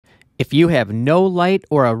If you have no light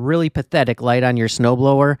or a really pathetic light on your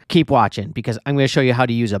snowblower, keep watching because I'm going to show you how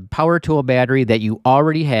to use a power tool battery that you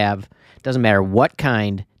already have, doesn't matter what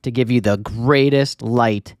kind, to give you the greatest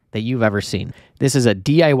light that you've ever seen. This is a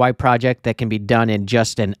DIY project that can be done in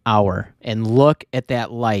just an hour. And look at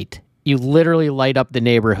that light. You literally light up the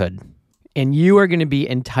neighborhood. And you are going to be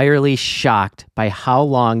entirely shocked by how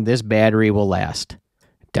long this battery will last.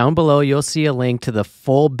 Down below, you'll see a link to the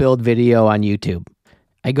full build video on YouTube.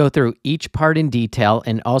 I go through each part in detail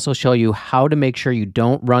and also show you how to make sure you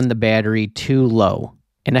don't run the battery too low.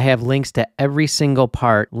 And I have links to every single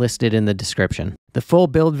part listed in the description. The full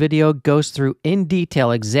build video goes through in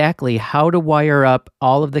detail exactly how to wire up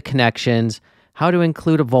all of the connections, how to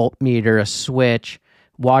include a voltmeter, a switch,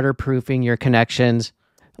 waterproofing your connections.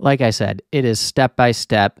 Like I said, it is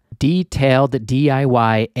step-by-step, detailed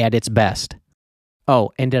DIY at its best.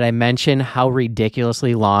 Oh, and did I mention how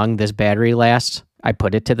ridiculously long this battery lasts? I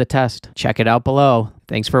put it to the test. Check it out below.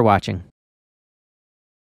 Thanks for watching.